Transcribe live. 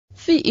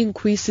Fee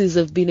increases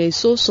have been a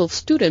source of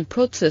student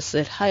protests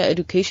at higher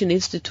education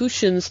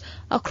institutions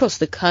across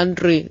the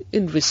country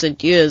in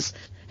recent years.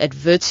 At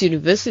Wits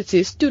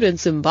University,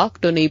 students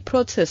embarked on a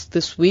protest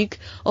this week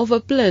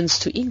over plans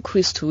to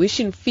increase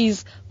tuition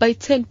fees by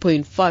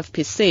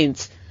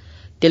 10.5%.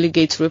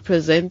 Delegates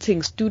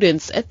representing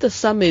students at the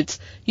summit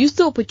used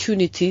the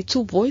opportunity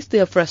to voice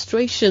their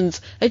frustrations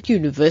at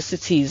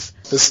universities.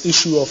 This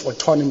issue of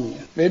autonomy,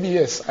 maybe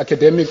yes,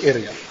 academic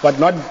area, but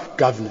not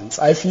governance.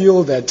 I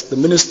feel that the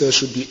minister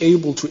should be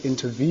able to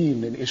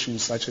intervene in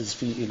issues such as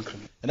fee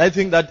increment. And I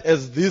think that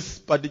as this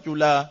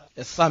particular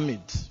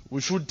summit,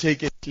 we should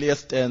take a clear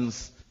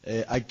stance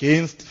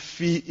against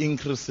fee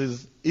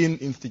increases in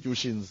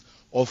institutions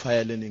of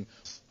higher learning.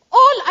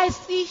 All I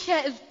see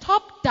here is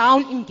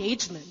top-down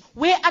engagement,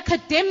 where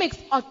academics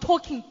are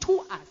talking to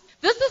us.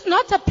 This is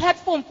not a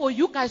platform for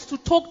you guys to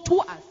talk to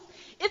us.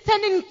 It's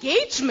an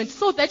engagement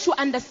so that you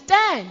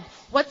understand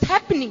what's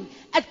happening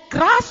at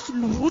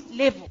grassroots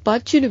level.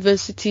 But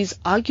universities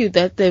argue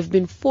that they've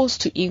been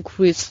forced to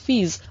increase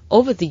fees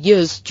over the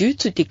years due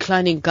to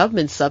declining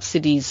government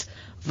subsidies.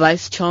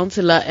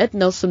 Vice-Chancellor at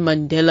Nelson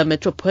Mandela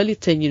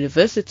Metropolitan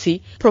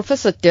University,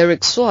 Professor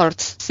Derek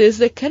Swartz, says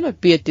there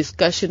cannot be a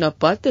discussion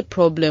about the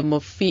problem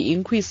of fee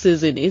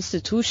increases in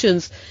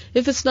institutions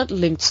if it's not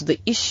linked to the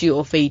issue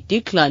of a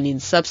decline in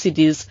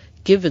subsidies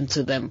given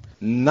to them.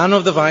 None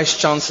of the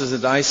vice-chancellors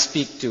that I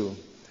speak to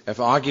have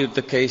argued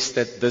the case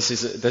that this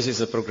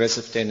is a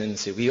progressive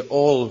tendency. We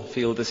all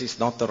feel this is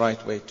not the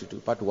right way to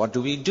do. But what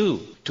do we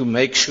do to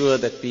make sure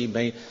that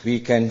we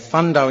can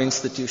fund our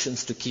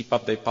institutions to keep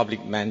up their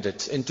public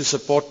mandates and to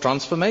support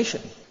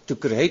transformation, to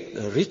create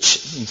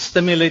rich and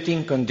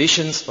stimulating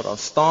conditions for our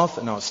staff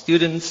and our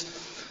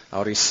students,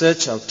 our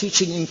research, our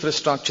teaching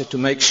infrastructure, to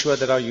make sure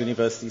that our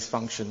universities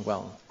function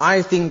well.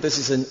 I think this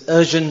is an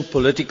urgent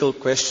political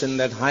question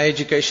that higher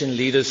education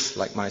leaders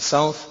like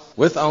myself,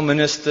 with our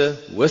minister,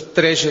 with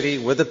Treasury,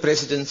 with the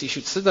presidency,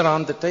 should sit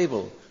around the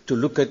table to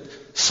look at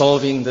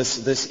solving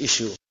this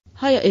issue.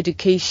 Higher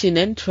Education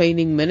and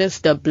Training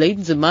Minister Blade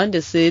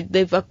Nzimande said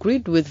they've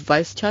agreed with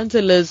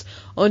vice-chancellors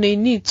on a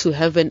need to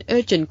have an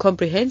urgent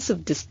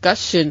comprehensive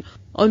discussion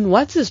on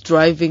what is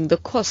driving the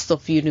cost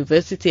of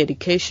university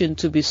education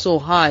to be so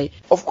high.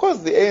 Of course,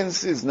 the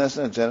ANC's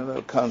National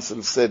General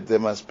Council said there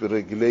must be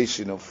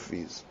regulation of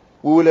fees.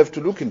 We will have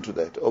to look into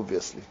that,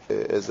 obviously,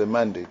 as a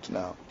mandate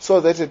now,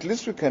 so that at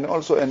least we can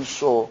also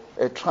ensure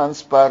a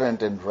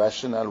transparent and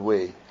rational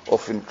way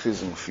of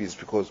increasing fees,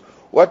 because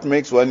what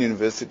makes one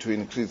university to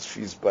increase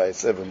fees by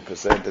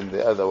 7% and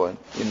the other one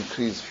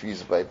increase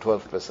fees by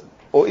 12%?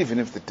 Or even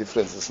if the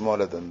difference is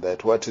smaller than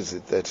that, what is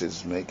it that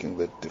is making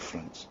that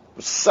difference?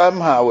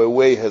 Somehow a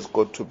way has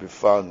got to be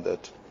found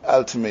that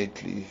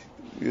ultimately,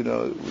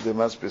 there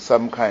must be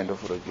some kind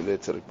of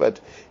regulatory, but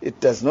it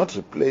does not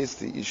replace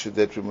the issue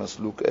that we must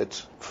look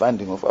at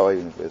funding of our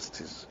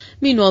universities.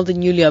 Meanwhile, the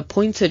newly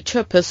appointed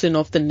chairperson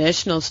of the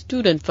National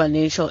Student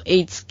Financial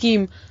Aid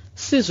Scheme,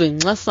 Sizwe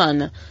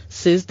Nxasana,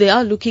 says they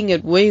are looking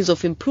at ways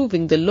of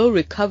improving the low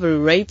recovery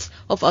rates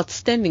of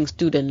outstanding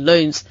student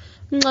loans.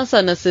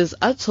 Nxasana says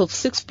out of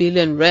 6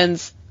 billion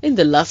rands in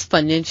the last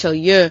financial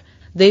year,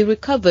 they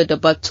recovered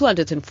about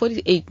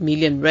 248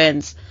 million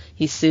rands.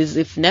 He says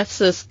if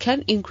NAFSAS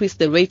can increase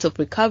the rate of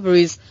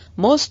recoveries,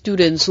 more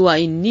students who are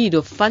in need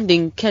of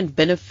funding can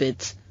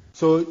benefit.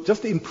 So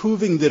just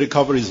improving the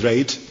recoveries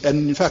rate,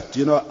 and in fact,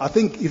 I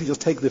think if you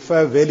just take the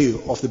fair value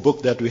of the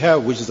book that we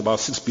have, which is about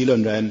 6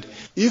 billion rand,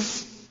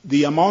 if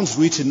the amounts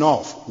written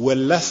off were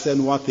less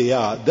than what they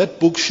are,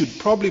 that book should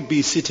probably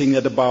be sitting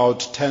at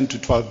about 10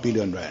 to 12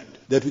 billion rand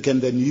that we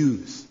can then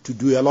use to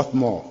do a lot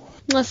more.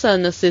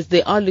 Nxasana says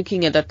they are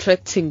looking at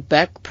attracting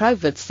back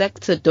private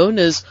sector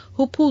donors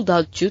who pulled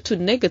out due to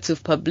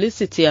negative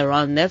publicity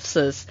around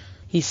NAFSAS.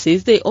 He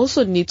says they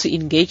also need to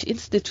engage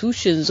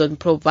institutions on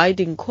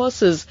providing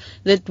courses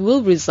that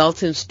will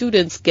result in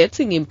students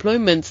getting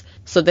employment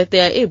so that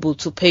they are able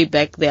to pay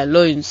back their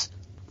loans.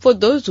 For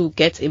those who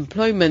get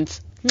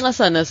employment,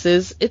 Nxasana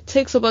says it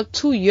takes about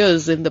 2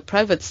 years in the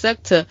private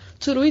sector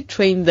to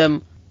retrain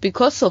them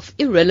because of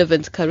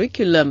irrelevant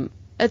curriculum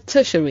at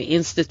tertiary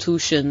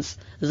institutions.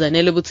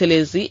 Zanele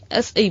Buthelezi,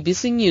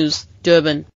 SABC News, Durban.